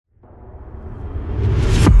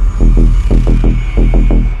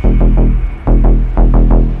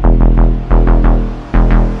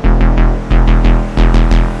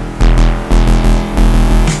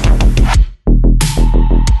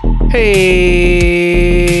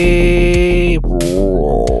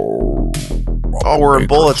Oh, we're in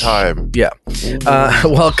bullet time. Yeah.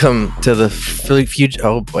 Welcome to the future.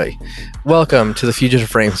 Oh boy. Welcome to the Fugitive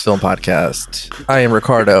Frames Film Podcast. I am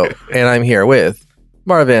Ricardo, and I'm here with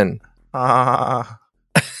Marvin. Get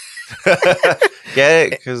it?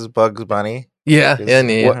 Because Bugs Bunny. Yeah.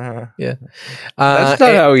 Yeah. That's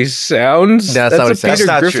not how he sounds. That's not a what he sounds. Peter That's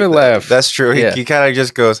not Griffin true. laugh. That's true. Yeah. He kind of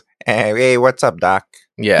just goes, hey, what's up, Doc?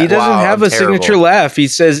 Yeah. He doesn't Wow, have I'm a signature terrible. laugh. He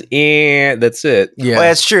says, "eh." That's it. Yeah. Well,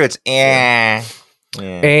 that's true. It's Yeah. Like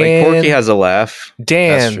And Porky has a laugh.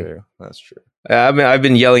 Dan. That's true. That's true. I've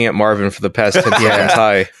been yelling at Marvin for the past 10 times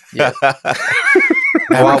high.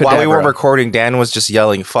 While we weren't recording, Dan was just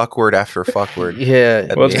yelling fuck word after fuck word.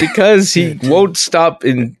 Yeah. Well, it's because he won't stop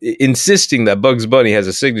insisting that Bugs Bunny has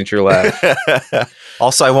a signature laugh.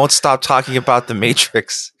 Also, I won't stop talking about the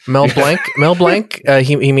Matrix. Mel Blanc.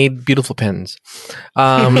 He made beautiful pens.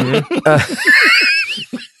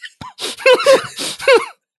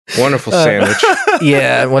 Wonderful sandwich.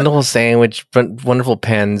 Yeah, wonderful sandwich, wonderful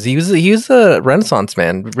pens. He was a Renaissance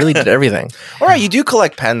man. Really did everything. All right, you do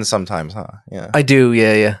collect pens sometimes, huh? Yeah. I do.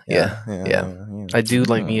 Yeah. Yeah. I do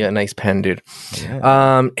like me a nice pen, dude.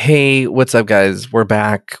 Yeah. Hey, what's up, guys? We're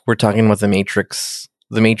back. We're talking about the Matrix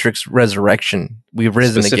Resurrection. We've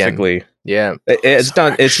risen again. Specifically. Yeah. It's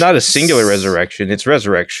not a singular resurrection. It's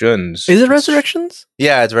resurrections. Is it Resurrections?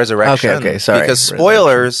 Yeah, it's resurrection. Okay, sorry. Because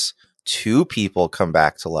spoilers, 2 people come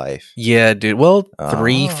back to life. Yeah, dude. Well,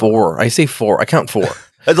 3, Oh. 4. I say 4. I count 4.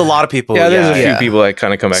 There's a lot of people. Yeah, there's a few Yeah. people that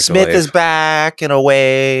kind of come back Smith to life. is back in a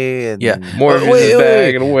way. And Yeah. Morpheus Wait, is wait, back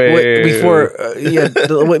wait. in a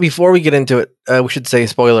way. Before we get into it, we should say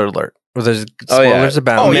spoiler alert. There's spoilers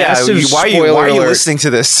about. Oh yeah, Massive why are you spoiler alert. listening to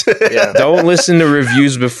this? Yeah. Don't listen to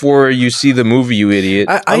reviews before you see the movie, you idiot.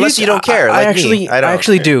 Unless you don't care, like me. I don't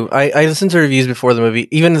actually care. do. I listen to reviews before the movie,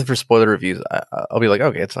 even for spoiler reviews. I'll be like,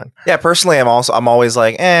 okay, it's fine. Yeah, personally, I'm always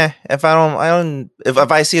like, if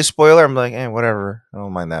I see a spoiler, I'm like, whatever. I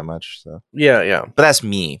don't mind that much. So, Yeah. but that's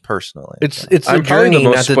me personally. It's the I'm probably journey, the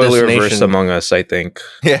most not the spoiler averse destination. among us, I think.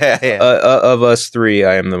 yeah. Of us three,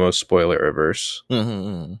 I am the most spoiler averse.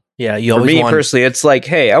 Mhm. Yeah, you For always me want. personally, it's like,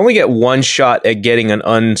 hey, I only get one shot at getting an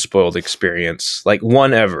unspoiled experience, like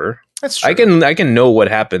one ever. That's true. I can know what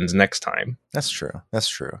happens next time. That's true.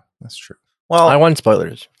 Well, I want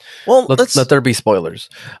spoilers. Let there be spoilers.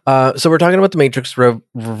 So we're talking about the Matrix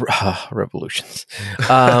Revolutions,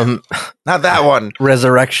 not that one.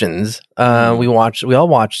 Resurrections. We all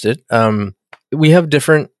watched it. We have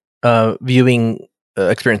different viewing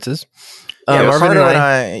experiences. Yeah, Marvin Ricardo and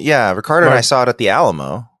I. Ricardo and I saw it at the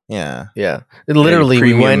Alamo. Yeah. Yeah, literally,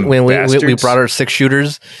 we went premium when we bastards. brought our 6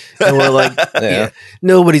 shooters, and we're like, Yeah.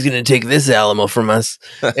 nobody's gonna take this Alamo from us.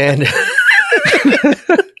 And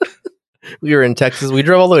we were in Texas. We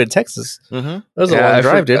drove all the way to Texas. Mm-hmm. That was a Yeah, long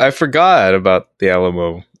drive, dude. I forgot about the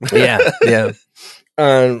Alamo. Yeah.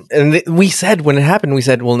 And we said when it happened,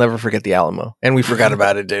 we'll never forget the Alamo, and we forgot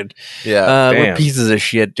about it, dude. Yeah. We're Damn. pieces of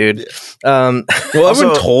shit, dude. Well, Also-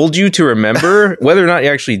 everyone told you to remember. Whether or not you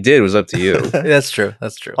actually did was up to you. That's true.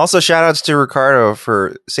 Also, shout outs to Ricardo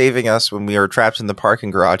for saving us when we were trapped in the parking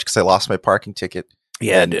garage because I lost my parking ticket.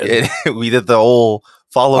 Yeah, dude. We did the whole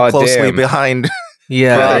follow Oh, closely damn. behind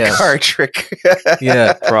Yeah. car trick.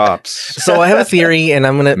 Yeah. Props. So I have a theory, and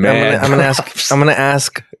I'm gonna Props.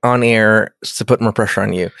 ask on air to put more pressure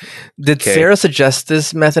on you. Did Okay. Sarah suggest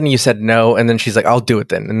this method, and you said no, and then she's like, "I'll do it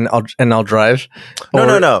then, and I'll drive."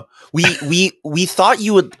 No. We thought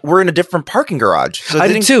we're in a different parking garage. So I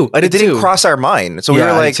did too. It didn't cross our mind. So we Yeah,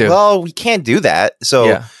 were I did like, too. well, we can't do that. So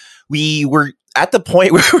Yeah. we were at the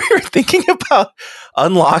point where we were thinking about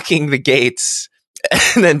unlocking the gates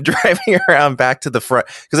and then driving around back to the front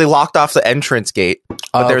because they locked off the entrance gate.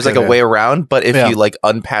 But there's like a way around. But if you like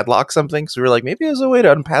unpadlock something, so we were like, maybe there's a way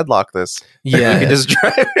to unpadlock this. Yeah. You could just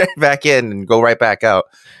drive right back in and go right back out.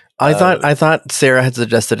 I thought Sarah had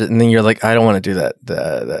suggested it, and then you're like, "I don't want to do that.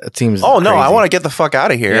 It seems." Oh no, I crazy." want to get the fuck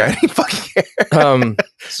out of here. Yeah. I didn't fucking care.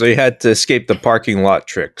 So you had to escape the parking lot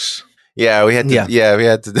tricks. Yeah, we had to. Yeah, we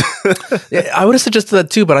had to. Yeah, I would have suggested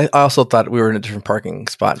that too, but I also thought we were in a different parking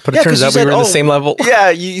spot. But it Yeah, turns 'cause you out we said, were in the "Oh, same level. Yeah,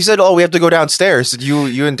 you said, "Oh, we have to go downstairs."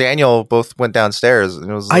 You and Daniel both went downstairs, and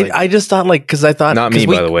it was like, I just thought because I thought Not me,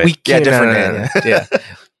 by the way. Yeah, came- different no, man. yeah.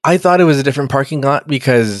 I thought it was a different parking lot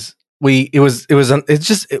because we were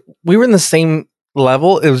in the same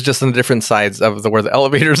level. It was just on different sides of where the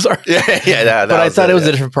elevators are. yeah. But I thought it was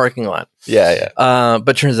a different parking lot. Yeah.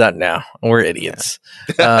 But turns out now we're idiots.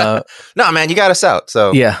 No, man, you got us out.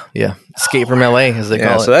 So Yeah. Escape from LA, as they Yeah,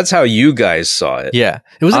 call so it. that's how you guys saw it. Yeah,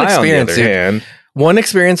 it was an I, experience. on the other Dude. hand, One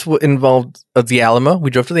experience involved the Alamo. We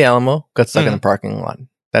drove to the Alamo, got stuck in the parking lot.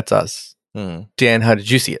 That's us. Dan, how did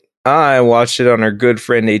you see it? I watched it on our good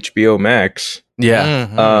friend HBO Max.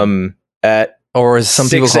 Yeah. At or as some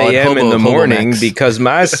people 6 call it, a.m. in the morning Max. because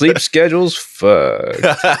my sleep schedule's fucked.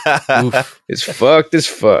 Oof. It's fucked as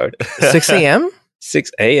fuck. 6 a.m.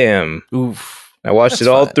 6 a.m. Oof. I watched That's it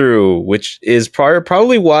all fine. through, which is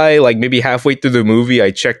probably why, like, maybe halfway through the movie,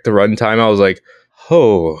 I checked the runtime. I was like,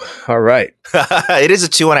 oh, all right. It is a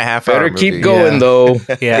 2.5 hour Better movie. keep going, Yeah. though.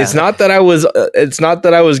 Yeah. It's not that I was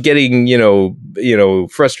getting,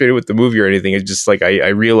 frustrated with the movie or anything. It's just like I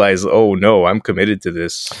realized, oh no, I'm committed to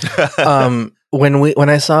this. When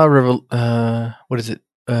I saw what is it?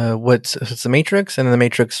 It's the Matrix and then the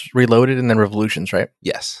Matrix Reloaded and then Revolutions, right?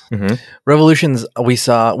 Yes. Revolutions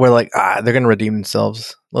we're like, they're gonna redeem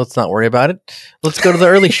themselves. Let's not worry about it. Let's go to the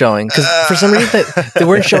early showing because for some reason they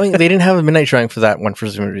weren't showing. They didn't have a midnight showing for that one for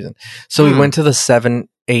some reason. So we went to the 7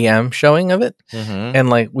 a.m. showing of it, and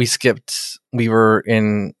like we skipped. We were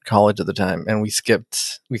in college at the time, and we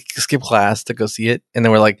skipped class to go see it. And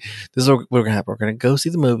then we're like, "This is what we're gonna happen. We're gonna go see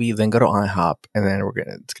the movie, then go to IHOP, and then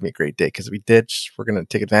it's gonna be a great day because we ditched. We're gonna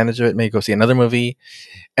take advantage of it. Maybe go see another movie."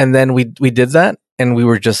 And then we did that, and we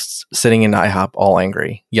were just sitting in IHOP, all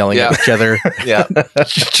angry, yelling at each other. Yeah,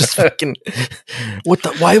 just fucking what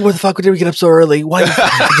the fuck did we get up so early? Why?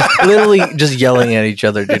 Literally just yelling at each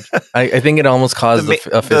other, dude. I think it almost caused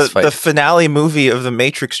a fist fight. The finale movie of the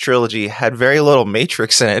Matrix trilogy had very little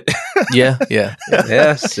Matrix in it. Yeah.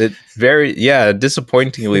 Yes,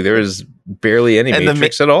 disappointingly, there was barely any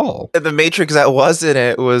Matrix at all. And the Matrix that was in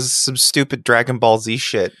it was some stupid Dragon Ball Z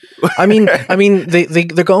shit. I mean,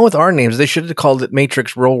 they're going with our names. They should have called it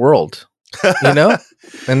Matrix Real World,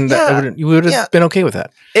 and you would have been okay with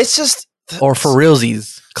that. It's just or for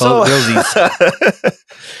realsies, call it realsies.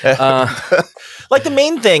 Like the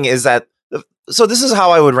main thing is that. So this is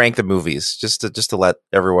how I would rank the movies, just to let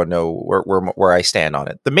everyone know where I stand on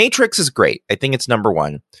it. The Matrix is great. I think it's number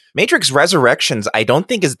one. Matrix Resurrections, I don't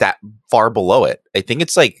think is that far below it. I think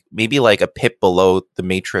it's like maybe like a pip below the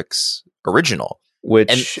Matrix original,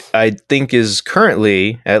 which I think is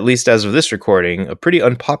currently, at least as of this recording, a pretty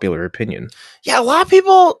unpopular opinion. Yeah, a lot of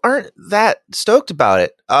people aren't that stoked about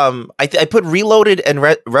it. I put Reloaded and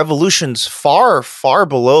Revolutions far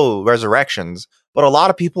below Resurrections. But a lot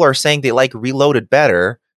of people are saying they like Reloaded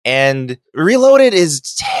better. And Reloaded is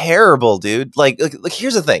terrible, dude. Like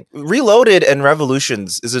here's the thing. Reloaded and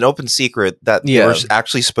Revolutions is an open secret that they were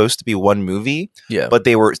actually supposed to be one movie. Yeah. But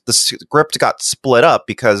the script got split up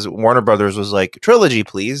because Warner Brothers was like, trilogy,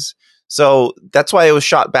 please. So that's why it was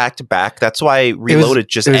shot back to back. That's why Reloaded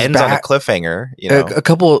just ends on a cliffhanger. A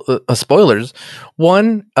couple of spoilers.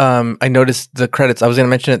 One, I noticed the credits. I was going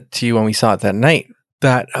to mention it to you when we saw it that night.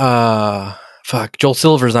 That Joel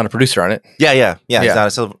Silver's not a producer on it. Yeah. He's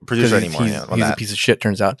not a producer anymore. He's a piece of shit,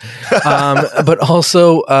 turns out. But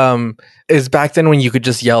also, is back then when you could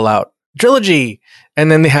just yell out trilogy, and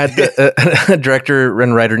then they had a director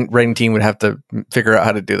and writing team would have to figure out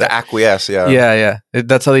how to do that. To acquiesce, yeah. Yeah.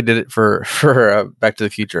 That's how they did it for Back to the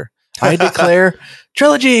Future. I declare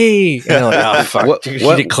trilogy. And they're like, oh fuck, she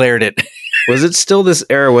declared it. Was it still this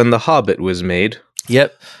era when The Hobbit was made?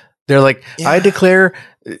 Yep. They're like, I declare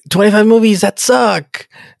 25 movies that suck,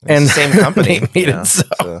 and the same company made it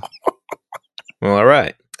so. Well, all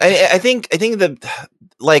right. I think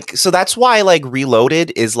that so that's why like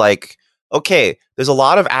Reloaded is like, okay, there's a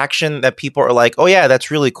lot of action that people are like, oh yeah, that's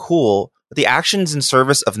really cool, but the action's in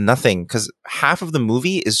service of nothing because half of the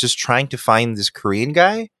movie is just trying to find this Korean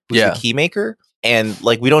guy who's the keymaker. And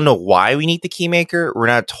like, we don't know why we need the keymaker. We're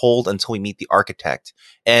not told until we meet the architect.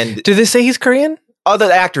 And did they say he's Korean? Oh,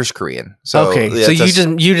 the actor's Korean. So, okay, so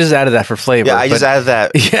you just added that for flavor. Yeah, I just added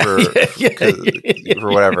that for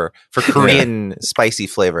whatever, for Korean spicy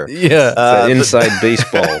flavor. Yeah, inside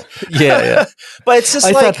baseball. Yeah. But it's just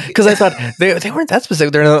I thought they weren't that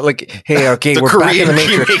specific. They're not like, hey, okay, we're Korean back in the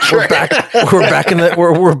Matrix.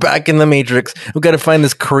 We're back in the Matrix. We've got to find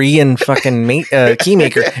this Korean fucking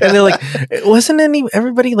keymaker. And they're like, wasn't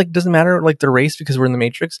everybody like doesn't matter like their race because we're in the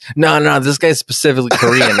Matrix? No, this guy's specifically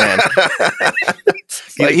Korean, man.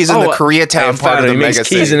 Like he's in the Koreatown part of the mega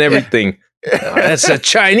city. He makes keys and everything. That's a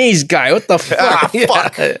Chinese guy. What the fuck?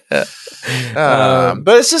 Fuck.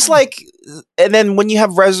 But it's just like, and then when you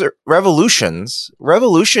have Revolutions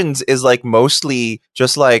is like mostly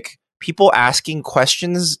just like people asking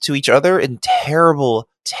questions to each other in terrible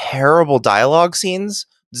dialogue scenes.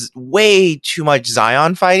 Way too much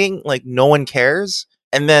Zion fighting. Like no one cares.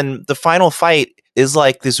 And then the final fight is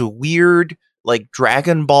like this weird, like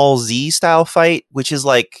Dragon Ball Z style fight, which is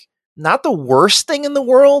like not the worst thing in the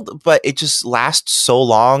world, but it just lasts so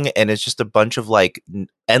long and it's just a bunch of like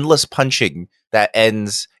endless punching that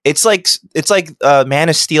ends. It's like Man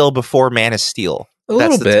of Steel before Man of Steel. A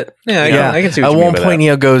little bit. Yeah, I can see what At you mean one by point, that.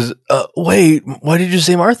 Neo goes, wait, why did you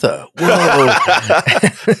say Martha? Whoa.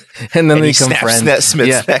 And then And they he become snaps friends.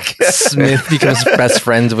 Smith's neck. Smith becomes best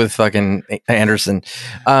friends with fucking Anderson.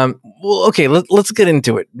 Well, okay, let's get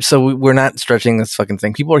into it. So we're not stretching this fucking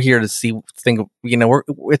thing. People are here to think,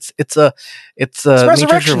 it's a Matrix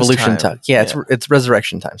Resurrection Revolution time. Yeah, it's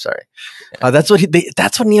resurrection time. Sorry. That's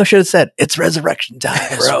what Neo should have said. It's resurrection time,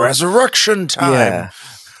 bro. Resurrection time.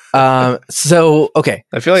 Yeah. So okay,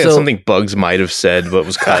 I feel like it's something Bugs might have said, but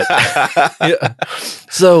was cut. Yeah.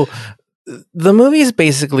 So the movie is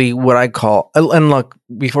basically what I call, and look,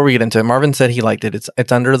 before we get into it, Marvin said he liked it.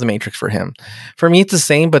 It's under the Matrix for him. For me, it's the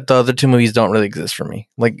same, but the other two movies don't really exist for me.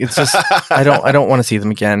 Like, it's just I don't want to see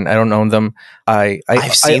them again. I don't own them.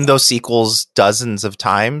 I've seen those sequels dozens of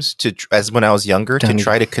times as when I was younger to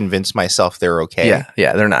try to convince myself they're okay.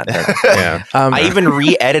 Yeah, they're not. Yeah. I even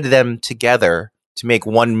re-edited them together to make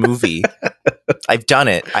one movie. I've done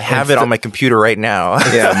it. I have it on my computer right now.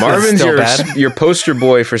 Yeah, Marvin's your poster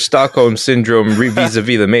boy for Stockholm Syndrome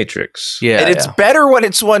vis-a-vis The Matrix. Yeah, and it's better when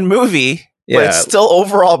it's one movie, but it's still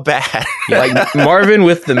overall bad. Like Marvin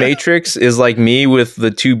with The Matrix is like me with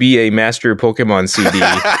the To Be a Master Pokemon CD,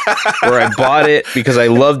 where I bought it because I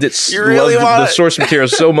loved it. You really loved the source material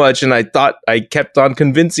so much, and I thought I kept on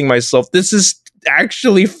convincing myself this is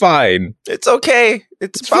actually fine. It's okay.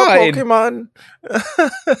 It's about fine. Pokemon.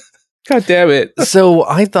 God damn it. So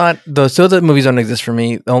I thought the movies don't exist for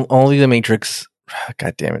me. Only The Matrix.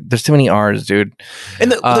 God damn it. There's too many R's, dude.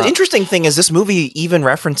 And the interesting thing is this movie even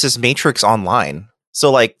references Matrix Online.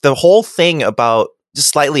 So like the whole thing about just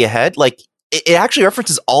slightly ahead, like it actually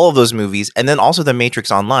references all of those movies and then also the Matrix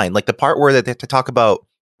Online. Like the part where they talk about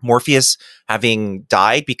Morpheus having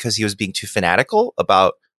died because he was being too fanatical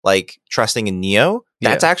about like trusting in Neo.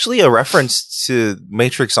 That's actually a reference to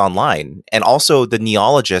Matrix Online. And also the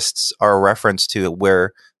Neologists are a reference to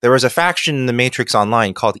where there was a faction in the Matrix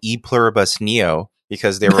Online called E Pluribus Neo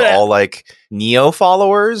because they were all like Neo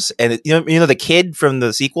followers. And you know the kid from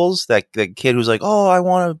the sequels, that the kid who's like,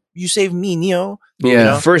 "Oh, you save me, Neo." Yeah, you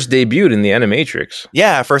know? First debuted in the Animatrix.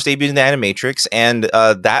 Yeah, first debuted in the Animatrix, and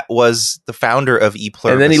that was the founder of E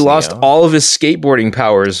Pluribus. And then he lost all of his skateboarding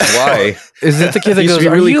powers. Why? Is it the kid that goes, to be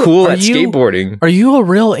really cool at skateboarding? Are you a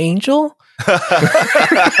real angel?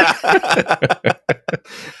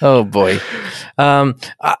 Oh boy.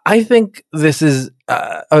 I think this is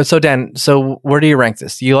so Dan, so where do you rank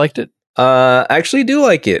this? You liked it? I actually do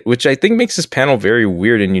like it, which I think makes this panel very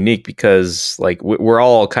weird and unique because like we're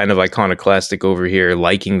all kind of iconoclastic over here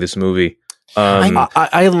liking this movie.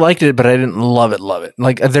 I liked it, but I didn't love it.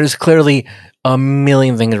 Like there's clearly a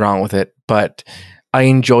million things wrong with it, but I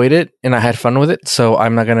enjoyed it and I had fun with it. So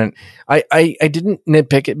I'm not gonna I didn't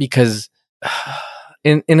nitpick it because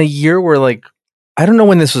in a year where like I don't know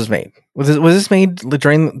when this was made. Was this made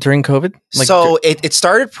during COVID? Like, so it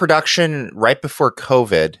started production right before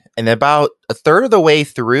COVID, and about a third of the way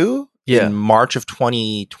through, in March of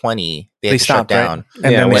 2020, they had stopped, shut down. Right?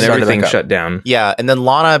 And then when everything shut down. Yeah, and then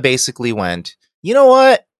Lana basically went, you know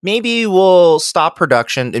what? Maybe we'll stop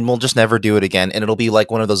production and we'll just never do it again. And it'll be like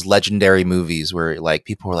one of those legendary movies where like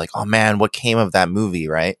people were like, oh man, what came of that movie,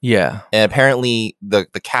 right? Yeah. And apparently the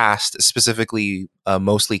cast, specifically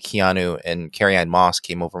mostly Keanu and Carrie-Anne Moss,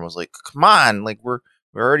 came over and was like, come on, like we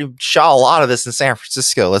already shot a lot of this in San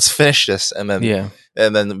Francisco. Let's finish this. And then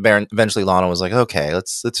eventually Lana was like, okay,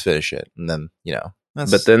 let's finish it. And then, you know.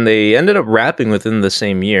 But then they ended up wrapping within the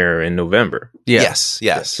same year in November. Yeah.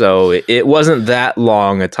 Yes. So it wasn't that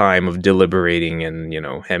long a time of deliberating and,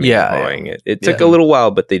 hemming and hawing. It took a little while,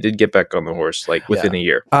 but they did get back on the horse like within a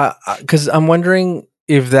year. Because I'm wondering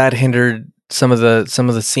if that hindered some of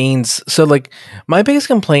the scenes. So like my biggest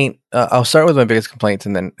complaint, I'll start with my biggest complaint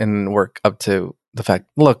and then work up to the fact.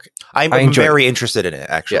 Look, I'm very interested in it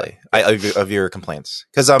actually. Of your complaints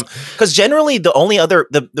because generally the only other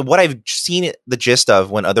what I've seen the gist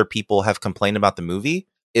of when other people have complained about the movie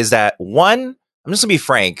is that one, I'm just gonna be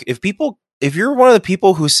frank, if you're one of the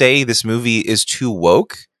people who say this movie is too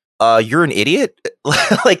woke, you're an idiot.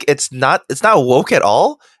 Like it's not woke at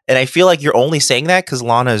all, and I feel like you're only saying that because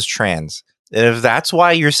Lana is trans, and if that's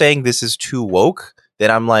why you're saying this is too woke,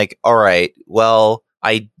 then I'm like, all right, well,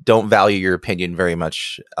 I don't value your opinion very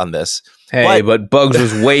much on this. Hey, but Bugs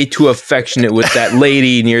was way too affectionate with that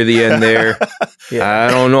lady near the end there. I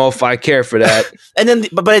don't know if I care for that. And then,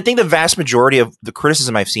 but I think the vast majority of the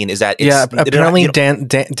criticism I've seen is that apparently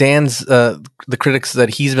Dan's the critics that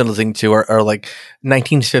he's been listening to are like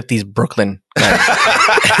 1950s Brooklyn. Yeah,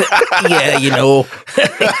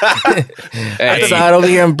 I saw it over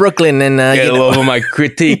here in Brooklyn, and get a little of my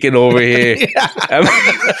critiquing over here.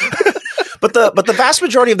 But the vast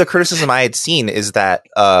majority of the criticism I had seen is that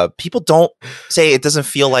people don't say it doesn't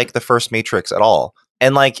feel like the first Matrix at all.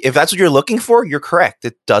 And like, if that's what you're looking for, you're correct.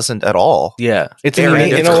 It doesn't at all. Yeah, it's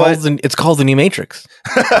It's called the new Matrix.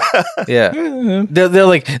 Yeah, they're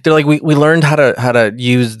like we learned how to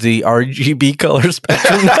use the RGB color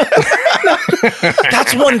spectrum.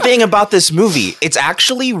 That's one thing about this movie. It's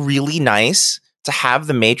actually really nice to have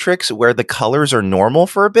the Matrix where the colors are normal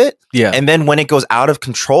for a bit. Yeah, and then when it goes out of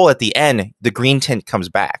control at the end, the green tint comes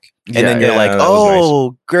back, and then you're like,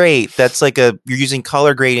 oh, great. That's like you're using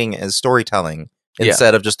color grading as storytelling.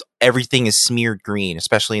 Instead of just everything is smeared green,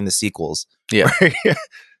 especially in the sequels. Yeah.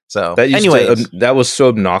 So, that was so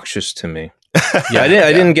obnoxious to me. I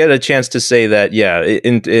didn't get a chance to say that. Yeah,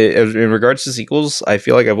 in regards to sequels, I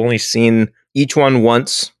feel like I've only seen each one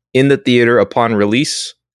once in the theater upon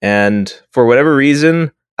release, and for whatever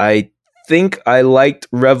reason, I think I liked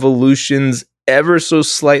Revolutions ever so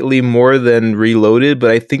slightly more than Reloaded,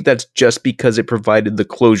 but I think that's just because it provided the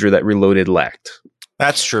closure that Reloaded lacked.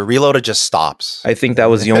 That's true. Reloaded just stops. I think that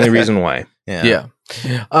was the only reason why. Yeah.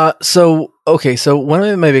 So one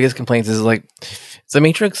of my biggest complaints is like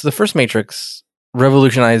the first Matrix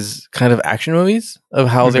revolutionized kind of action movies of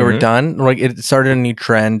how they were done. Like it started a new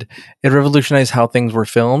trend. It revolutionized how things were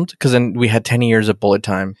filmed because then we had 10 years of bullet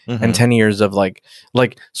time and 10 years of like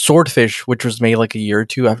Swordfish, which was made like a year or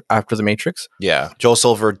two after the Matrix. Yeah, Joel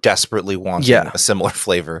Silver desperately wanted a similar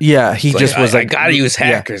flavor. Yeah, he just was like, I gotta use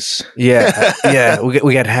hackers. Yeah.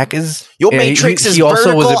 We got hackers. Your Matrix is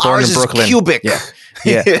also vertical, was born ours in Brooklyn. Is cubic.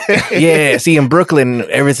 Yeah. See, in Brooklyn,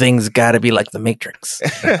 everything's got to be like the Matrix,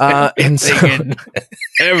 and so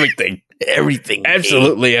everything,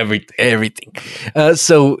 absolutely everything.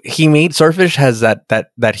 So he made Swordfish has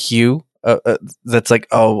that hue. That's like,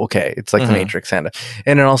 oh, okay, it's like the Matrix, and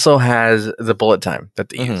it also has the bullet time that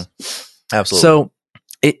they use. Absolutely. So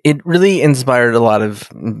it really inspired a lot of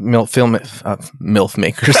MILF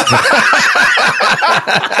makers.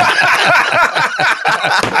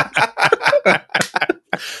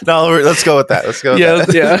 No, let's go with that.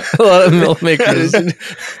 Yeah, a lot of MILF makers.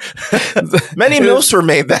 Many MILFs were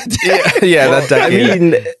made that day. That decade. I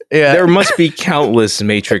mean, there must be countless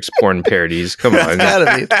Matrix porn parodies. Come on,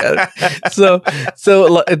 it's gotta be.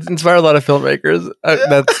 So it inspired a lot of filmmakers.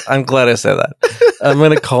 I'm glad I said that. I'm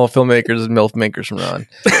going to call filmmakers MILF makers from now on.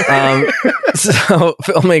 So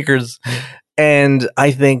filmmakers, and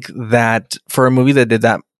I think that for a movie that did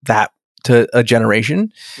that to a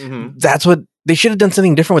generation, that's what they should have done.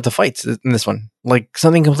 Something different with the fights in this one, like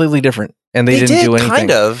something completely different, and they didn't do anything.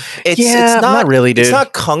 Kind of. It's not really, dude. It's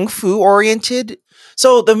not kung fu oriented.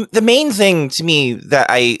 So the main thing to me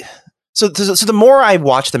that so the more I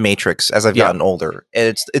watch The Matrix as I've gotten older,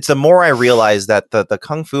 it's the more I realize that the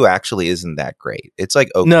kung fu actually isn't that great. It's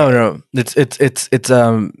like, okay. No, it's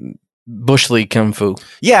Bush League kung fu.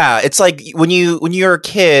 Yeah, it's like when you're a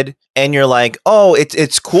kid and you're like, oh,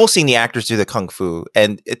 it's cool seeing the actors do the kung fu,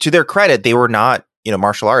 and to their credit, they were not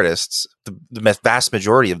martial artists, the vast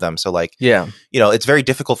majority of them. So like, it's very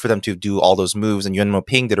difficult for them to do all those moves, and Yuen Mo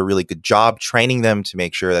Ping did a really good job training them to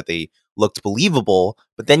make sure that they looked believable.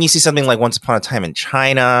 But then you see something like Once Upon a Time in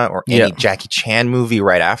China or any Jackie Chan movie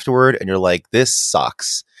right afterward, and you're like, this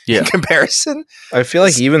sucks. In comparison, I feel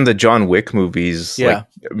like even the John Wick movies like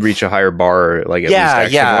reach a higher bar. Like, at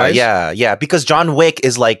least action-wise. because John Wick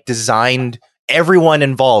is like designed. Everyone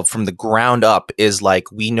involved from the ground up is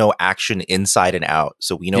like, we know action inside and out,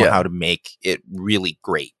 so we know how to make it really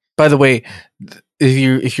great. By the way,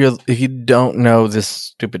 if you don't know this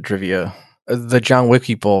stupid trivia, the John Wick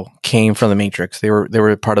people came from the Matrix. They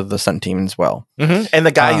were part of the stunt team as well. And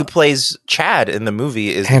the guy who plays Chad in the movie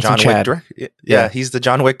is the John Wick director. Yeah, he's the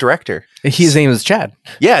John Wick director. His name is Chad.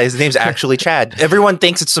 Yeah, his name's actually Chad. Everyone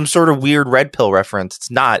thinks it's some sort of weird red pill reference.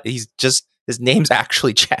 It's not. His name's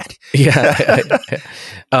actually Chad.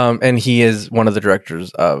 And he is one of the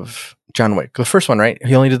directors of John Wick, the first one, right?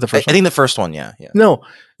 He only did the first one. I think the first one, yeah.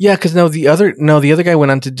 Because the other guy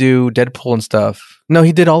went on to do Deadpool and stuff. No,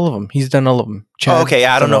 he did all of them. He's done all of them. Chad,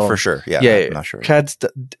 I don't know for sure. Yeah, I'm not sure. Chad's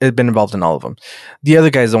been involved in all of them. The other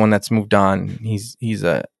guy's the one that's moved on.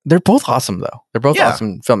 They're both awesome though. They're both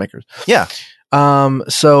awesome filmmakers. Yeah.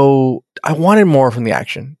 So I wanted more from the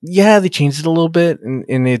action. Yeah, they changed it a little bit,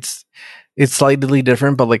 and it's slightly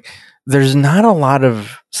different, but like, there's not a lot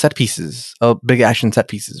of set pieces, big action set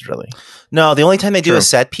pieces, really. No, the only time they do a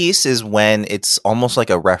set piece is when it's almost like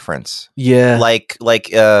a reference. Yeah, like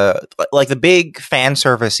the big fan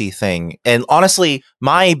servicey thing. And honestly,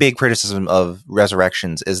 my big criticism of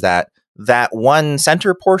Resurrections is that one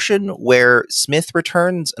center portion where Smith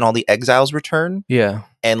returns and all the exiles return. Yeah,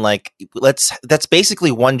 and like that's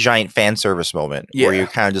basically one giant fan service moment where you're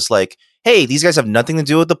kind of just like, hey, these guys have nothing to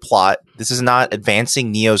do with the plot. This is not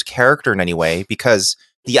advancing Neo's character in any way, because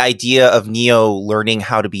the idea of Neo learning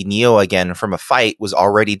how to be Neo again from a fight was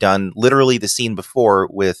already done literally the scene before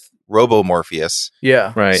with Robo Morpheus.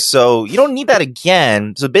 Yeah. Right. So you don't need that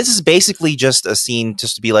again. So this is basically just a scene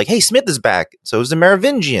just to be like, hey, Smith is back. So is the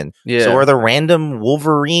Merovingian. Yeah. So are the random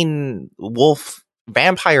Wolverine wolf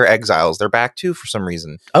vampire exiles. They're back too for some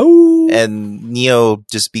reason. Oh. And Neo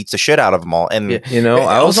just beats the shit out of them all. And you know,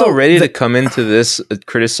 I was all ready to come into this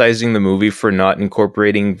criticizing the movie for not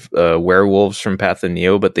incorporating werewolves from Path of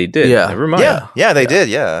Neo, but they did. Yeah. Never mind. Yeah, they did.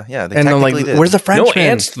 Yeah. They and I'm like, did. where's the Frenchman? No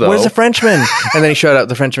ants, though. Where's the Frenchman? And then he showed up.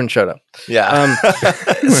 The Frenchman showed up. Yeah.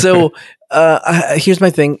 So here's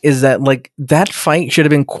my thing: is that like that fight should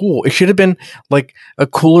have been cool. It should have been like a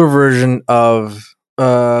cooler version of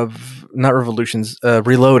not Revolutions,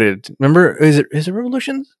 Reloaded. Remember, is it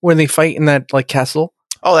Revolutions when they fight in that like castle?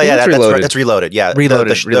 Oh yeah, That's that's Reloaded. That's Reloaded. Yeah,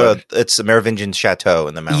 Reloaded. Reloaded. It's a Merovingian chateau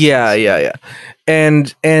in the mountains. Yeah.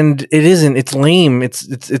 And it isn't. It's lame.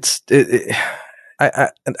 I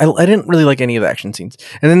didn't really like any of the action scenes,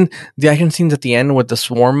 and then the action scenes at the end with the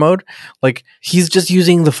swarm mode, like he's just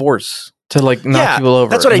using the force to like knock people over.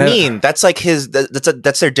 That's what I mean. That's like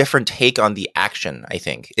that's their different take on the action, I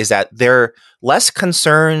think, is that they're less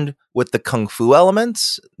concerned with the kung fu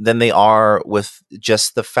elements than they are with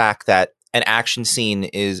just the fact that an action scene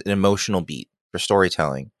is an emotional beat for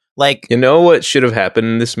storytelling. Like, you know what should have happened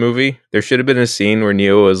in this movie? There should have been a scene where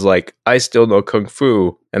Neo was like, I still know kung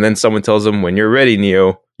fu. And then someone tells him, when you're ready,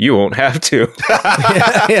 Neo, you won't have to.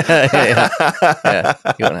 Yeah,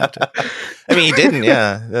 you won't have to. I mean, he didn't,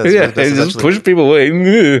 yeah. That's just push people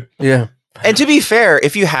away. Yeah. And to be fair,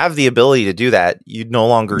 if you have the ability to do that, you'd no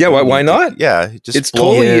longer. Yeah, why not? Just it's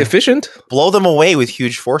totally efficient. Blow them away with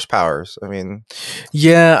huge force powers. I mean,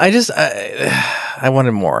 yeah, I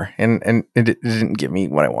wanted more, and it didn't give me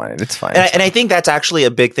what I wanted. It's fine. And I think that's actually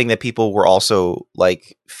a big thing that people were also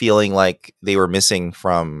like feeling like they were missing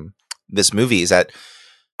from this movie. Is that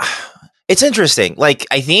it's interesting. Like,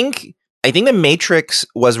 I think The Matrix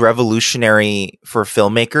was revolutionary for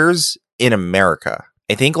filmmakers in America.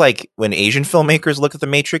 I think like when Asian filmmakers look at The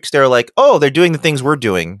Matrix, they're like, oh, they're doing the things we're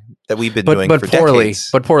doing that we've been doing for decades.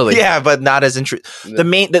 But poorly. Yeah, but not as interesting.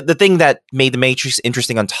 The thing that made The Matrix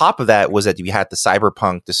interesting on top of that was that you had the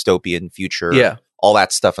cyberpunk dystopian future, all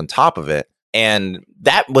that stuff on top of it. And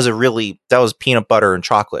that was peanut butter and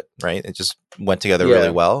chocolate, right? It just went together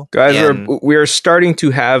really well. Guys, we are starting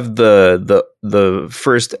to have the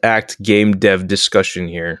first act game dev discussion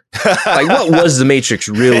here. Like, what was The Matrix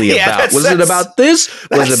really about? Was it about this?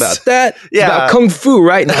 Was it about that? It's about kung fu,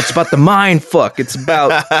 right? No, it's about the mind fuck. It's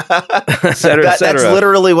about et cetera, et cetera. That's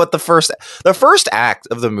literally what the first act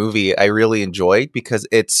of the movie I really enjoyed, because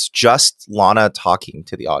it's just Lana talking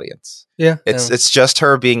to the audience. Yeah. It's just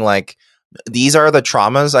her being like, these are the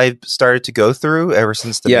traumas I've started to go through ever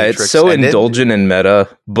since the Matrix it's so ended. indulgent and meta,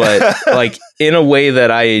 but like in a way that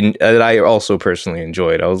I also personally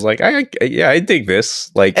enjoyed. I was like, I dig this.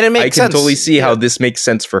 Like, and it makes I can sense. totally see how this makes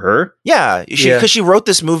sense for her. Yeah, because she wrote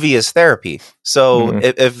this movie as therapy. So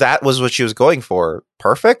if that was what she was going for,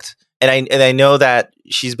 perfect. And I know that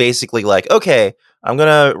she's basically like, okay, I'm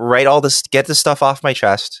gonna write all this, get this stuff off my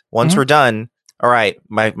chest. Once we're done. All right,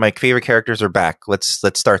 my favorite characters are back. Let's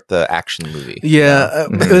start the action movie. Yeah,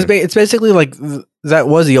 it's basically like that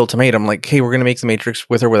was the ultimatum. Like, hey, we're gonna make The Matrix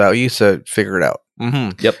with or without you, so figure it out.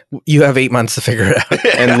 Mm-hmm. Yep, you have 8 months to figure it out.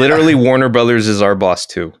 And literally, Warner Brothers is our boss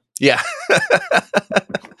too. Yeah,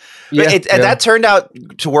 and that turned out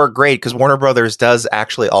to work great because Warner Brothers does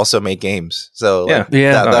actually also make games. So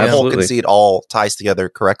that whole conceit all ties together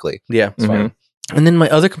correctly. Yeah, it's fine. And then my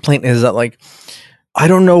other complaint is that like, I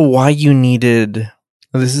don't know why you needed.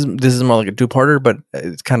 This is more like a two-parter, but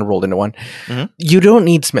it's kind of rolled into one. Mm-hmm. You don't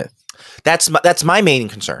need Smith. That's my main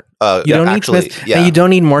concern. You don't need Smith, and you don't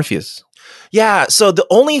need Morpheus. Yeah. So the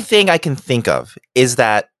only thing I can think of is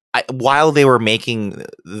that while they were making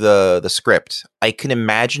the script, I can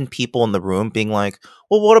imagine people in the room being like,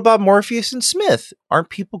 "Well, what about Morpheus and Smith? Aren't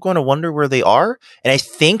people going to wonder where they are?" And I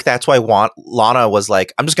think that's why Lana was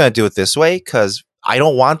like, "I'm just going to do it this way because I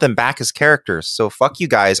don't want them back as characters. So fuck you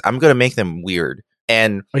guys. I'm going to make them weird."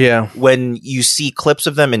 And when you see clips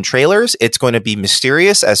of them in trailers, it's going to be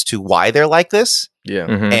mysterious as to why they're like this. Yeah.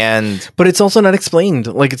 Mm-hmm. But it's also not explained.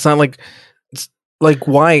 Like, it's not like, it's like,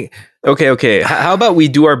 why? Okay. How about we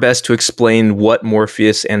do our best to explain what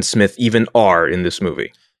Morpheus and Smith even are in this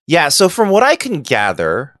movie? Yeah. So from what I can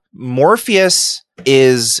gather, Morpheus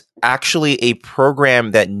is actually a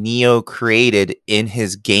program that Neo created in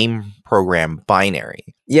his game program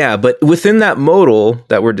Binary. Yeah, but within that modal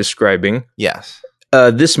that we're describing, yes,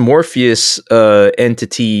 this Morpheus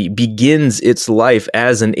entity begins its life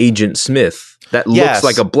as an Agent Smith that looks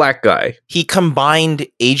like a black guy. He combined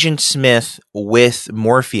Agent Smith with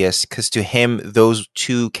Morpheus because to him, those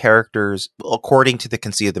two characters, according to the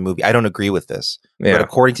conceit of the movie, I don't agree with this, but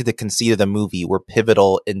according to the conceit of the movie, were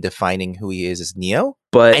pivotal in defining who he is as Neo.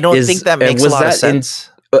 But I don't think that makes a lot of sense.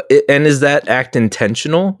 And is that act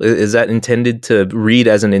intentional? Is that intended to read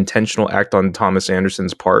as an intentional act on Thomas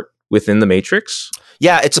Anderson's part within the Matrix?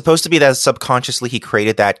 Yeah, it's supposed to be that subconsciously he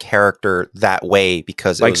created that character that way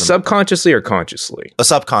because it like was subconsciously or consciously?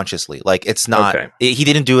 Subconsciously. Like it's not. Okay. He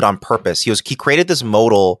didn't do it on purpose. He created this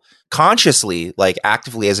modal consciously, like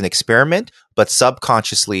actively as an experiment, but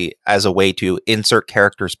subconsciously as a way to insert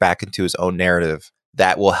characters back into his own narrative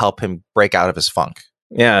that will help him break out of his funk.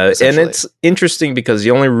 Yeah, and it's interesting because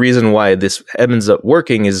the only reason why this ends up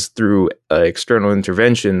working is through external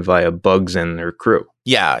intervention via Bugs and their crew.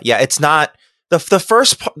 Yeah, it's not.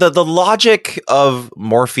 The logic of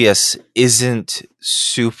Morpheus isn't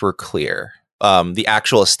super clear. The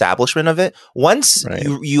actual establishment of it. Once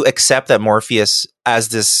you accept that Morpheus as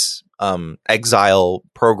this exile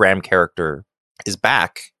program character is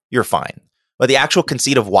back, you're fine. But the actual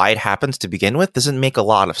conceit of why it happens to begin with doesn't make a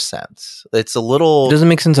lot of sense. It doesn't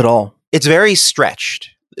make sense at all. It's very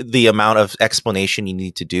stretched, the amount of explanation you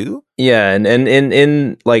need to do. Yeah,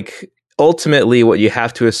 and like ultimately what you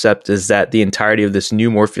have to accept is that the entirety of this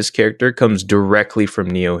new Morpheus character comes directly from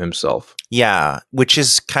Neo himself. Yeah, which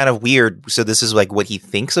is kind of weird. So this is like what he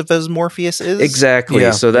thinks of as Morpheus is? Exactly.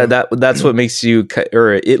 Yeah. So that's what makes you,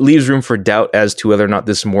 or it leaves room for doubt as to whether or not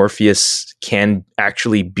this Morpheus can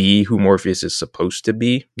actually be who Morpheus is supposed to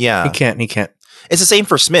be. Yeah. He can't. It's the same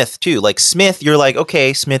for Smith too. Like Smith, you're like,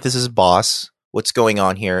 okay, Smith is his boss. What's going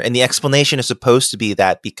on here? And the explanation is supposed to be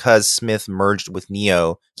that because Smith merged with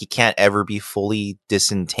Neo, he can't ever be fully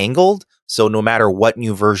disentangled. So no matter what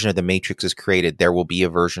new version of the Matrix is created, there will be a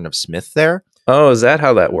version of Smith there. Oh, is that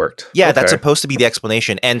how that worked? Yeah, okay. That's supposed to be the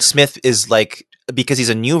explanation. And Smith is like, because he's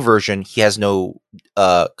a new version, he has no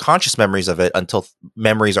conscious memories of it until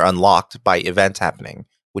memories are unlocked by events happening.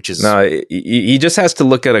 Which is no, he just has to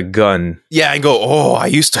look at a gun. Yeah, and go, oh, I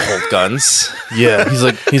used to hold guns. Yeah,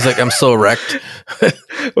 he's like, I'm so wrecked. but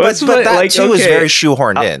that like, too is very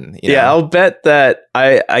shoehorned in. You know? I'll bet that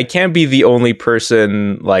I can't be the only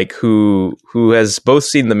person like who has both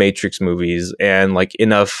seen the Matrix movies and like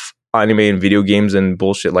enough anime and video games and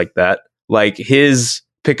bullshit like that. Like his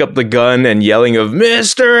pick up the gun and yelling of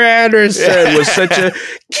Mr. Anderson was such a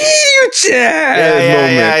cute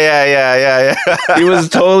moment. Yeah. He was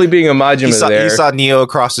totally being a Majima there. He saw Neo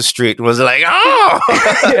across the street and was like, oh!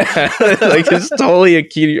 Yeah, like he's totally a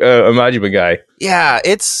Majima guy. Yeah,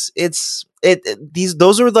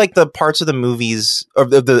 those are like the parts of the movies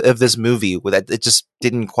of this movie that it just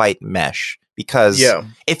didn't quite mesh. Because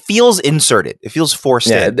it feels inserted. It feels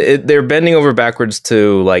forced in. They're bending over backwards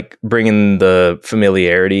to like bring in the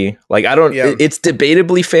familiarity. Like it's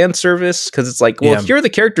debatably fan service because it's like, well, here are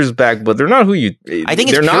the characters back, but they're not who you. I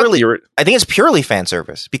think it's purely fan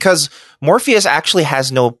service because Morpheus actually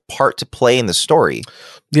has no part to play in the story.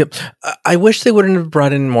 Yep. I wish they wouldn't have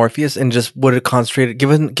brought in Morpheus and just would have concentrated,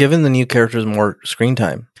 given the new characters more screen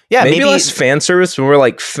time. Yeah, maybe less fan service, more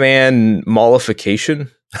like fan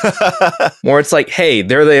mollification. More it's like, hey,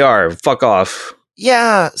 there they are, fuck off.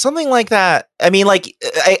 Yeah, something like that. I mean, like,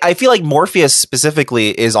 I feel like Morpheus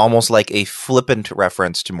specifically is almost like a flippant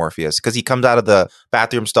reference to Morpheus because he comes out of the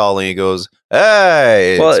bathroom stall and he goes,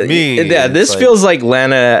 hey, it's me. Yeah, this feels like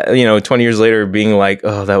Lana, 20 years later being like,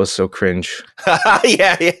 oh, that was so cringe.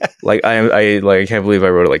 Yeah. Like, I can't believe I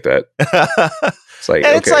wrote it like that. It's like,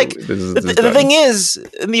 and okay, it's like, the thing is,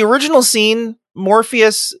 in the original scene,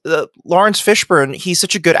 Morpheus, Lawrence Fishburne, he's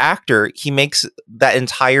such a good actor. He makes that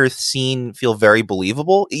entire scene feel very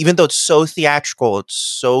believable, even though it's so theatrical, it's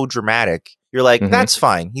so dramatic. You're like, that's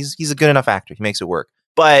fine. He's a good enough actor. He makes it work.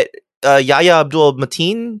 But Yahya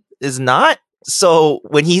Abdul-Mateen is not. So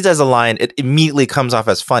when he does a line, it immediately comes off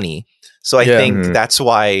as funny. So I think that's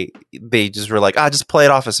why they just were like, just play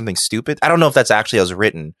it off as something stupid. I don't know if that's actually how it was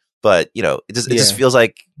written, but it just feels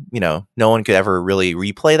like no one could ever really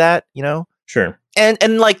replay that. Sure.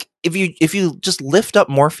 And like if you just lift up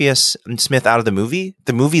Morpheus and Smith out of the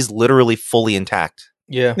movie's literally fully intact.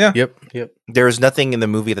 Yeah. Yep. There is nothing in the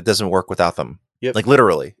movie that doesn't work without them. Yep. Like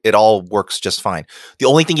literally, it all works just fine. The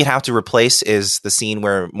only thing you'd have to replace is the scene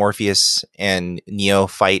where Morpheus and Neo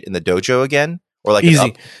fight in the dojo again. Or like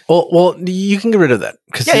easy. Well, you can get rid of that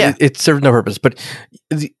because it served no purpose. But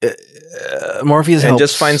Morpheus and helps.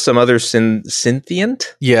 Just find some other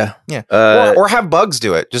sentient. Yeah. Or have Bugs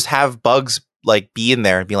do it. Just have Bugs like be in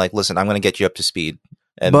there and be like, "Listen, I'm going to get you up to speed."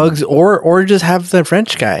 And Bugs, or just have the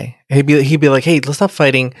French guy. He'd be like, hey, let's stop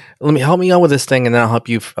fighting. Help me out with this thing, and then I'll help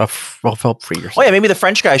you. I'll help free yourself. Oh yeah, maybe the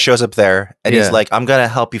French guy shows up there and he's Yeah. like, "I'm gonna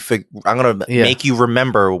help you. I'm gonna Yeah. make you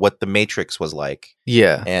remember what the Matrix was like."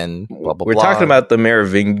 Yeah, And blah blah. We're blah. talking about the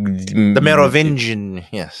the Merovingian.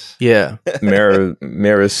 Yes. yeah.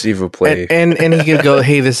 Merisivo play. And he could go,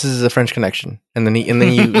 hey, this is a French Connection, and then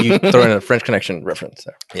you throw in a French Connection reference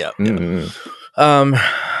there. Yeah.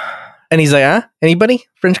 And he's like, anybody?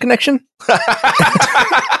 French Connection?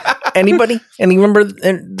 Anybody?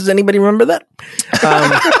 Does anybody remember that?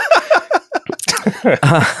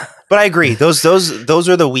 But I agree. Those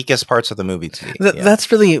are the weakest parts of the movie to me.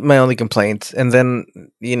 That's really my only complaint. And then,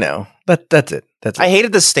 that's it. I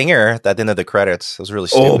hated the stinger at the end of the credits. It was really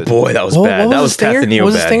stupid. Oh boy, that was bad. That was Path of Neo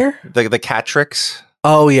was bad. Stinger? The cat tricks.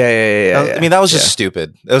 Oh yeah. I mean, that was just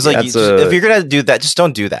stupid. It was like, if you're gonna do that, just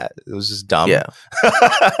don't do that. It was just dumb. Yeah.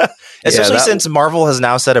 Especially since Marvel has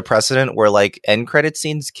now set a precedent where like end credit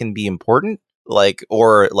scenes can be important,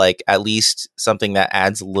 or at least something that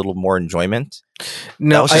adds a little more enjoyment.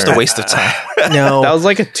 No, that was just a waste of time. No, that was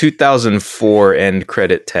like a 2004 end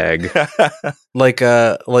credit tag.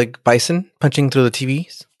 like Bison punching through the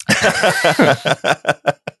TVs.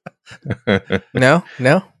 No.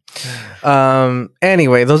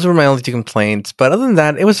 Anyway, those were my only two complaints. But other than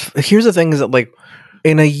that, here's the thing: is that like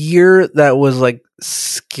in a year that was like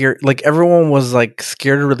scared, like everyone was like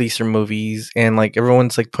scared to release their movies, and like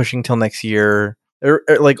everyone's like pushing till next year.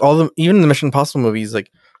 Like even the Mission Impossible movies,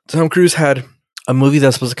 like Tom Cruise had a movie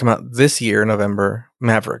that's supposed to come out this year in November,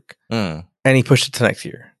 Maverick, and he pushed it to next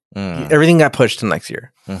year. Everything got pushed to next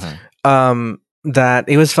year. Mm-hmm. That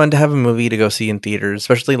it was fun to have a movie to go see in theaters,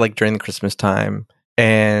 especially like during the Christmas time.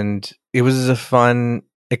 And it was a fun,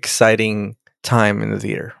 exciting time in the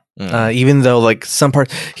theater. Even though like some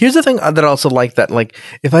parts, here's the thing that I also like that like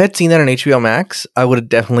if I had seen that on HBO Max, I would have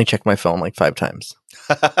definitely checked my phone like 5 times.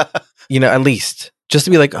 At least just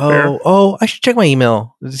to be like, I should check my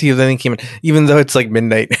email to see if anything came in, even though it's like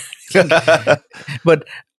midnight. But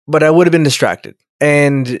I would have been distracted.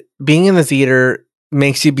 And being in the theater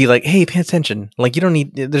makes you be like, hey, pay attention. Like you don't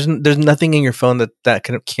need. There's nothing in your phone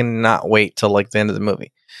that cannot wait till like the end of the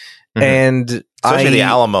movie. Mm-hmm. And especially the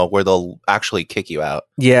Alamo, where they'll actually kick you out.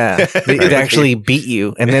 Yeah, they actually beat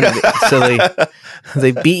you, and then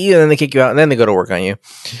they beat you, and then they kick you out, and then they go to work on you.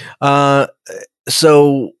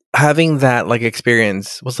 So having that like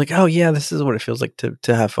experience was like, oh yeah, this is what it feels like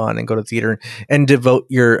to have fun and go to theater and devote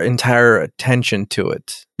your entire attention to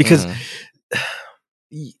it because.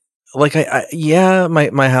 Like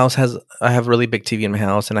my house I have a really big TV in my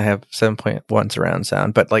house and I have 7.1 surround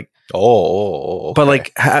sound, but like okay. But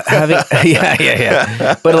like having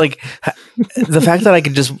yeah, but like the fact that I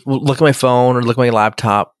could just look at my phone or look at my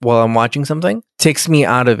laptop while I'm watching something takes me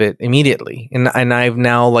out of it immediately, and I've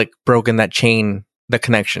now like broken that chain, the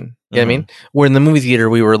connection. You know what I mean? Where in the movie theater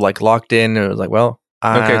we were like locked in, and it was like, well.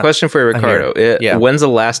 Okay, question for you, Ricardo. When's the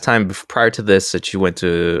last time prior to this that you went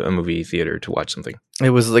to a movie theater to watch something? It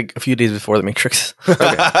was like a few days before The Matrix.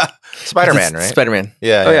 Okay. Spider-Man, right? Spider-Man.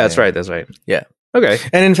 Yeah. Oh, yeah, that's right. That's right. Yeah. Okay.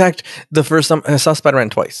 And in fact, the first time I saw Spider-Man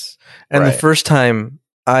twice. And the first time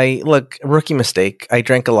rookie mistake, I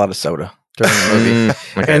drank a lot of soda during the movie.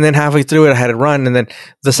 Okay. And then halfway through it, I had to run. And then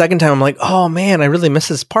the second time, I'm like, oh man, I really miss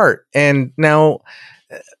this part. And now,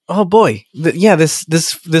 oh boy.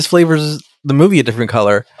 This flavors the movie a different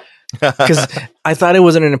color because I thought it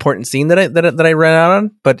wasn't an important scene that I ran out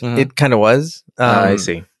on, but it kind of was. I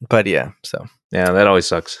see. But yeah, so yeah, that always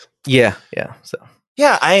sucks. Yeah. So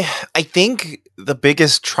yeah, I think the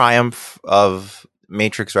biggest triumph of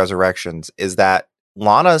Matrix Resurrections is that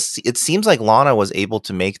Lana. It seems like Lana was able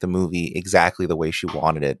to make the movie exactly the way she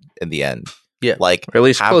wanted it in the end. Yeah, like or at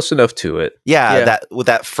least close enough to it. Yeah, that with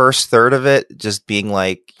that first third of it just being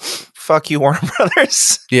like, fuck you, Warner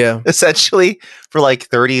Brothers. Yeah, essentially for like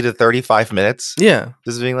 30 to 35 minutes. Yeah,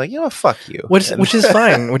 just being like, fuck you, which is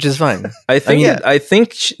fine. Which is fine. I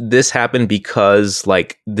think this happened because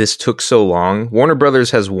like this took so long. Warner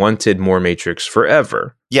Brothers has wanted more Matrix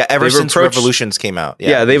forever. Yeah, ever since Revolutions came out.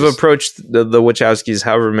 Yeah, they've approached the Wachowskis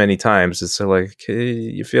however many times. It's like, hey,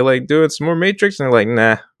 you feel like doing some more Matrix? And they're like,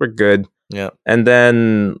 nah, we're good. Yeah. And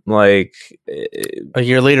then like a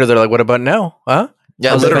year later, they're like, what about now? Huh?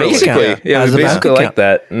 Yeah, literally. Basically, it was basically like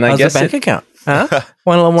that. And I guess the bank account? Huh?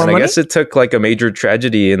 Want a little more money? I guess it took like a major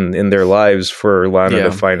tragedy in their lives for Lana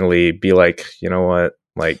to finally be like, you know what?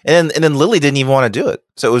 Like, and then Lily didn't even want to do it.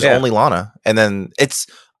 So it was only Lana. And then it's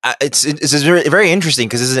very, very interesting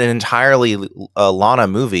because this is an entirely Lana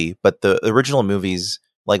movie, but the original movies,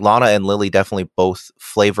 like Lana and Lily definitely both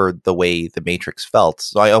flavored the way the Matrix felt.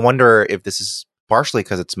 So I wonder if this is partially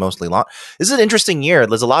because it's mostly long. This is an interesting year.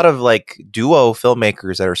 There's a lot of like duo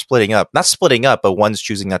filmmakers that are splitting up. Not splitting up, but one's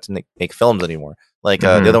choosing not to make films anymore. Like the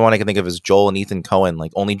other one I can think of is Joel and Ethan Coen.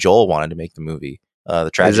 Like only Joel wanted to make the movie.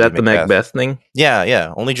 The tragedy. Is that the Macbeth thing?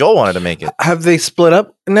 Yeah. Only Joel wanted to make it. Have they split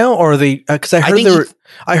up now, or are they? Because I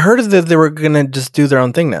heard that they were gonna just do their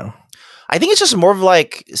own thing now. I think it's just more of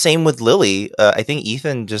like same with Lily. I think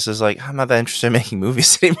Ethan just is like, I'm not that interested in making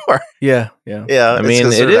movies anymore. Yeah. I mean,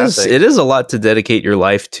 it is a lot to dedicate your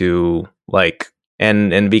life to, like,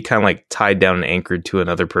 and be kind of like tied down and anchored to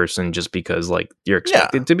another person just because like you're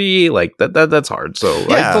expected to be like that. That's hard. So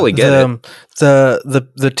I totally get it.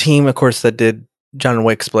 The team, of course, that did John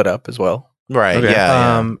Wick split up as well. Right.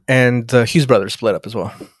 Okay. And the Hughes brothers split up as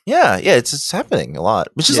well. Yeah. It's happening a lot,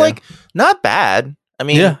 which is like not bad. I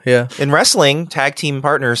mean, in wrestling, tag team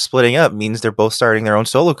partners splitting up means they're both starting their own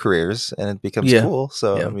solo careers, and it becomes cool.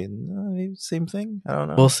 So, I mean, maybe same thing. I don't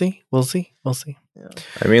know. We'll see. Yeah.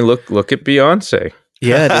 I mean, look at Beyonce.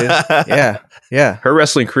 Yeah, dude. Yeah. Her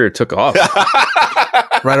wrestling career took off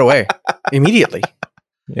right away, immediately.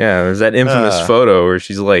 Yeah, there's that infamous photo where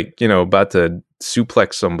she's like, about to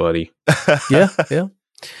suplex somebody. Yeah.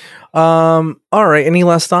 All right. Any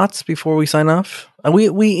last thoughts before we sign off?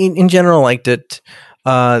 We in general liked it.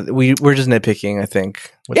 We're just nitpicking, I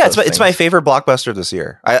think. It's my favorite blockbuster this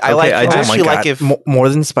year. I like it more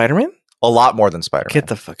than Spider-Man. A lot more than Spider-Man. Get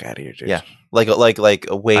the fuck out of here, dude. Yeah, like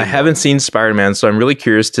a way. I haven't seen Spider-Man, so I'm really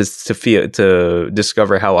curious to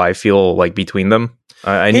discover how I feel like between them.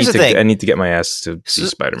 I need to get my ass to see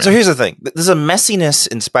Spider-Man. So here's the thing: there's a messiness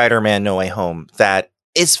in Spider-Man: No Way Home that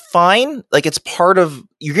is fine. Like it's part of.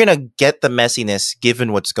 You're gonna get the messiness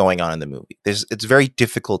given what's going on in the movie. It's very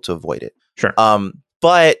difficult to avoid it. Sure.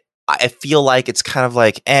 But I feel like it's kind of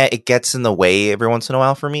like it gets in the way every once in a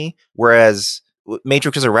while for me. Whereas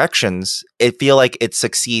Matrix Resurrections, it feel like it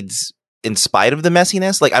succeeds in spite of the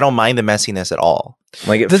messiness. Like I don't mind the messiness at all.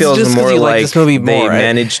 Like it feels more like this movie they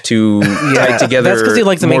managed to tie together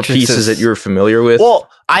more pieces that you're familiar with. Well,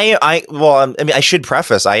 I mean, I should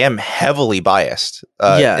preface, I am heavily biased.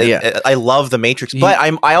 I love the Matrix, but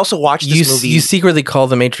I also watched this movie. You secretly call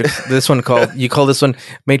the Matrix you call this one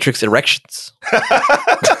Matrix Erections.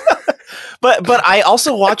 But I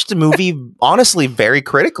also watched the movie honestly very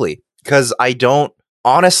critically because I don't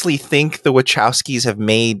honestly think the Wachowskis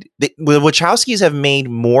have made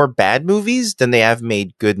more bad movies than they have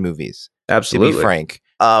made good movies. Absolutely, to be frank.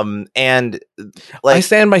 And I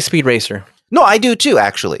stand by Speed Racer. No, I do too,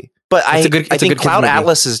 actually. But I think Cloud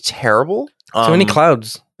Atlas is terrible. Too many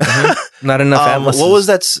clouds. Not enough atlases. What was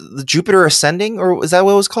that? The Jupiter Ascending, or is that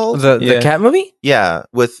what it was called? The cat movie? Yeah,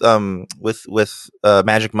 with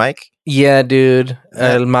Magic Mike. Yeah, dude.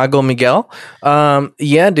 El Mago Miguel.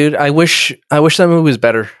 Yeah, dude. I wish that movie was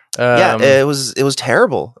better. It was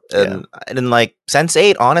terrible. And like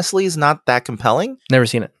Sense8 honestly is not that compelling. Never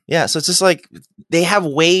seen it. Yeah, so it's just like they have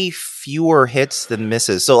way fewer hits than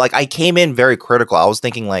misses. So like I came in very critical. I was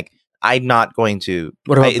thinking like I'm not going to.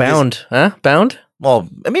 What about Bound? Bound? Well,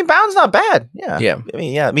 I mean, Bound's not bad. Yeah. I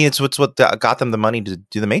mean, it's what got them the money to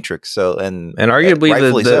do the Matrix. So and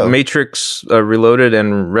arguably the Matrix Reloaded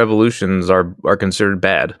and Revolutions are considered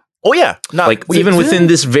bad. Oh yeah, even within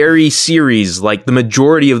this very series, like the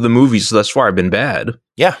majority of the movies thus far have been bad.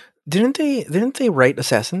 Yeah. Didn't they write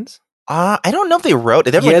Assassins? I don't know if they wrote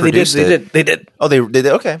it. They did. Oh, they did.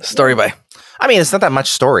 Okay. Story by. I mean, it's not that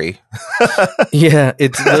much story. Yeah,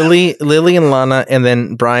 it's Lily and Lana, and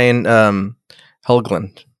then Brian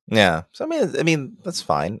Helgeland. Yeah. So I mean that's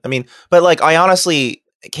fine. I mean, but like I honestly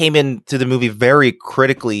came into the movie very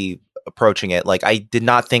critically approaching it. Like I did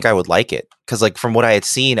not think I would like it because like from what I had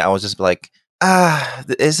seen, I was just like,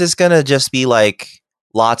 is this gonna just be like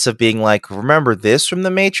lots of being like, remember this from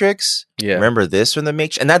the Matrix? Yeah. Remember this from the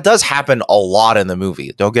Matrix? And that does happen a lot in the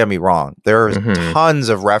movie. Don't get me wrong. There's tons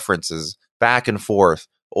of references back and forth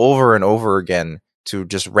over and over again to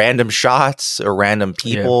just random shots or random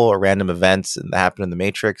people or random events that happen in the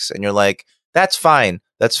Matrix. And you're like, that's fine.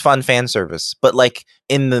 That's fun fan service. But like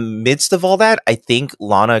in the midst of all that, I think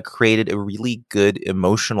Lana created a really good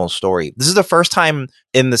emotional story. This is the first time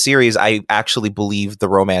in the series I actually believe the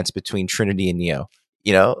romance between Trinity and Neo,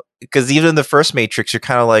 because even in the first Matrix, you're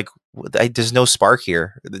kind of like, there's no spark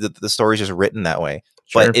here. The story's just written that way.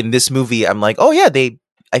 Sure. But in this movie, I'm like, oh yeah,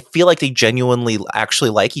 I feel like they genuinely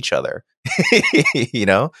actually like each other,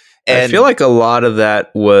 And I feel like a lot of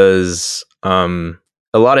that was,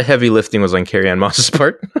 a lot of heavy lifting was on Carrie-Anne Moss's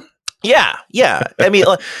part. Yeah. I mean,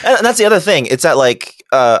 and that's the other thing. It's that like,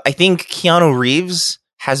 I think Keanu Reeves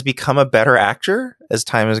has become a better actor as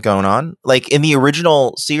time has gone on. Like in the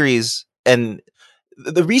original series, and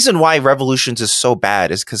the reason why Revolutions is so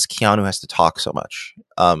bad is because Keanu has to talk so much.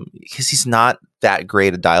 Because he's not that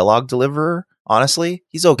great a dialogue deliverer. Honestly,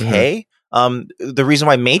 he's okay. The reason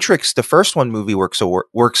why Matrix, the first one movie, works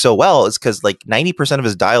so well is because like 90% of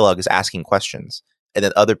his dialogue is asking questions, and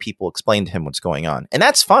then other people explain to him what's going on, and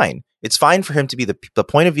that's fine. It's fine for him to be the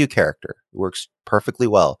point of view character. It works perfectly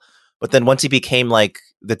well. But then once he became like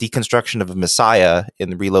the deconstruction of a Messiah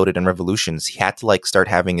in Reloaded and Revolutions, he had to like start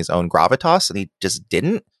having his own gravitas, and he just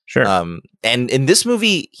didn't. Sure. And in this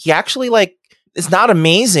movie, he actually like it's not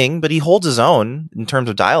amazing, but he holds his own in terms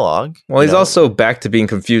of dialogue. Well, he's also back to being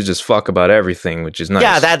confused as fuck about everything, which is nice.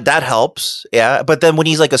 Yeah, that helps. Yeah, but then when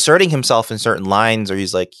he's like asserting himself in certain lines, or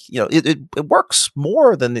he's like, it works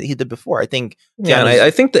more than he did before. I think. Yeah, and I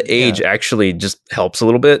think the age actually just helps a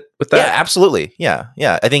little bit with that. Yeah, absolutely. Yeah.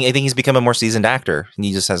 I think he's become a more seasoned actor, and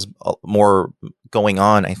he just has more going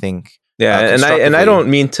on, I think. Yeah, and I don't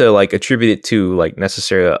mean to like attribute it to like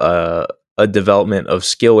necessarily a development of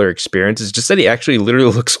skill or experience. It's just that he actually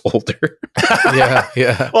literally looks older.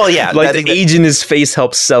 Yeah. Well, yeah, like the age in his face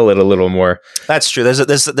helps sell it a little more. That's true.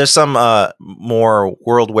 There's some more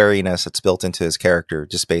world wariness that's built into his character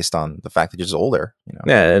just based on the fact that he's older.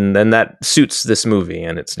 Yeah, and that suits this movie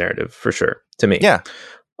and its narrative for sure to me. Yeah.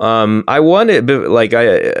 I wanted, like,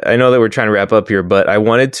 I know that we're trying to wrap up here, but I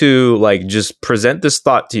wanted to like just present this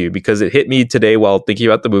thought to you because it hit me today while thinking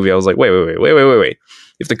about the movie. I was like, wait.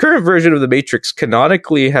 If the current version of The Matrix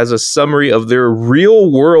canonically has a summary of their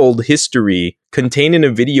real world history contained in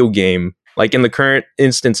a video game, like in the current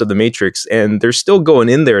instance of The Matrix, and they're still going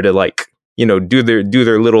in there to like, do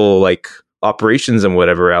their little like operations and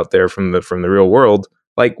whatever out there from the real world.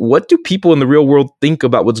 Like, what do people in the real world think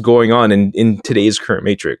about what's going on in today's current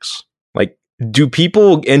Matrix? Like, do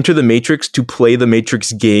people enter the Matrix to play the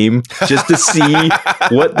Matrix game just to see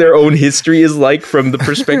what their own history is like from the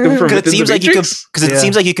perspective from within the Matrix? Because it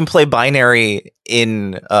seems like you can play binary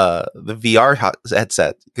in the VR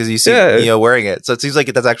headset because you see wearing it. So it seems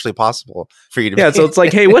like that's actually possible for you to. Yeah, so it's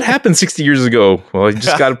like, hey, what happened 60 years ago? Well, you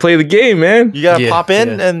just got to play the game, man. You got to pop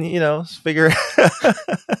in and figure.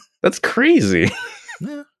 That's crazy.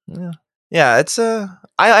 Yeah. It's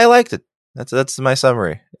I liked it. That's my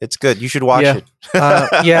summary. It's good. You should watch it.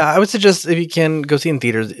 I would suggest if you can go see it in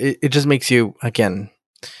theaters. It just makes you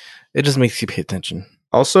pay attention.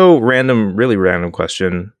 Also, really random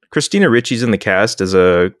question. Christina Ricci's in the cast as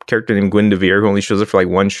a character named Gwen DeVere who only shows up for like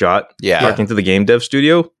one shot. Yeah, talking to the game dev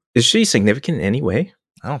studio. Is she significant in any way?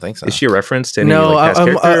 I don't think so. Is she a reference to any cast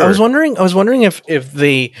character? I was wondering if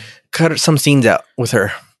they cut some scenes out with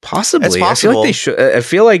her. Possibly. It's possible. I feel like they should. I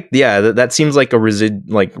feel like that seems like a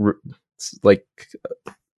like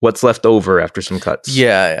what's left over after some cuts.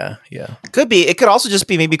 Yeah. Could be. It could also just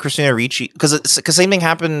be maybe Christina Ricci because same thing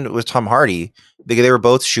happened with Tom Hardy. They were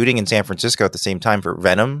both shooting in San Francisco at the same time for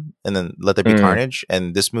Venom and then Let There Be Carnage,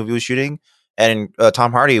 and this movie was shooting. And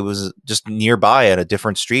Tom Hardy was just nearby at a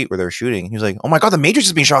different street where they were shooting. He was like, "Oh my god, The Matrix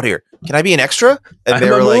is being shot here. Can I be an extra?" And I'm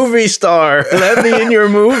a movie star. Let me in your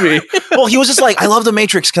movie. Well, he was just like, "I love The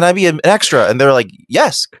Matrix. Can I be an extra?" And they're like,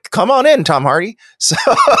 "Yes, come on in, Tom Hardy."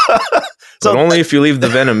 But only if you leave the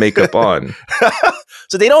Venom makeup on.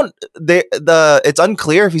 So it's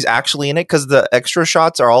unclear if he's actually in it because the extra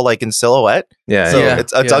shots are all like in silhouette. Yeah.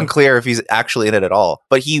 So it's unclear if he's actually in it at all.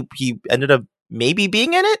 But he ended up maybe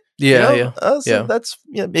being in it. So that's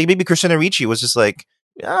maybe Christina Ricci was just like,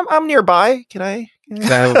 I'm nearby. Can I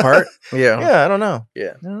have a part? Yeah, I don't know.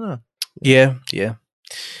 Yeah, I don't know. Yeah.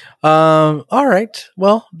 All right.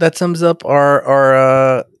 Well, that sums up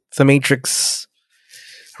our The Matrix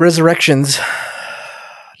Resurrections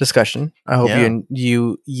discussion. I hope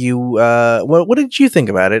you what did you think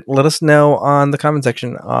about it? Let us know on the comment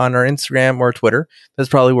section on our Instagram or Twitter. That's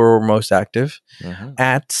probably where we're most active.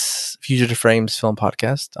 At Fugitive Frames Film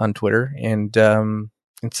Podcast on Twitter and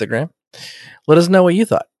Instagram. Let us know what you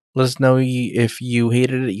thought. Let us know if you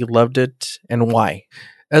hated it, you loved it, and why.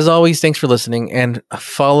 As always, thanks for listening, and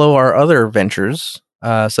follow our other ventures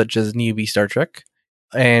such as Newbie Star Trek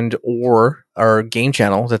or our game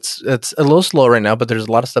channel. It's a little slow right now, but there's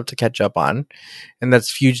a lot of stuff to catch up on, and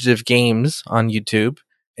that's Fugitive Games on YouTube,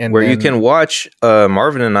 and where you can watch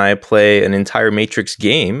Marvin and I play an entire Matrix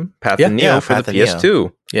game, Path of Neo, for the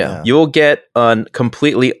PS2. Yeah, you'll get a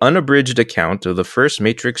completely unabridged account of the first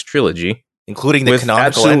Matrix trilogy, including the with canonical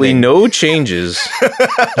absolutely ending. No changes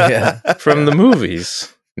from the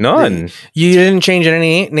movies. None. You didn't change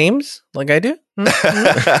any names like I do?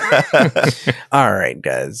 All right,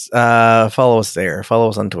 guys. Follow us there. Follow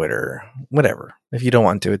us on Twitter. Whatever. If you don't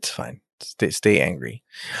want to, it's fine. Stay angry.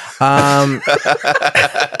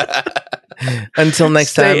 Until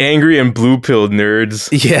next time. Stay angry and blue-pilled, nerds.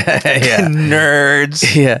 Yeah.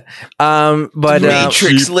 Nerds. Yeah. But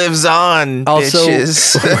Matrix lives on. Also,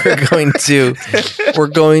 bitches. we're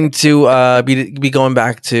going to be going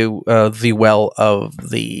back to the well of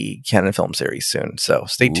the Canon film series soon. So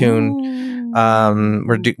stay tuned.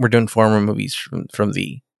 We're doing former movies from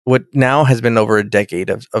the what now has been over a decade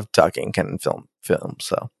of talking Canon film.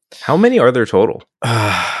 So how many are there total?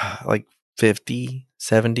 Like 50,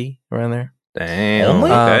 70 around there. Damn.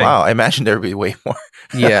 Only? Okay. Wow, I imagined there would be way more.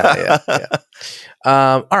 Yeah.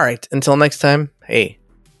 All right. Until next time. Hey,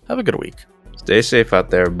 have a good week. Stay safe out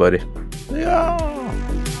there, buddy. Yeah.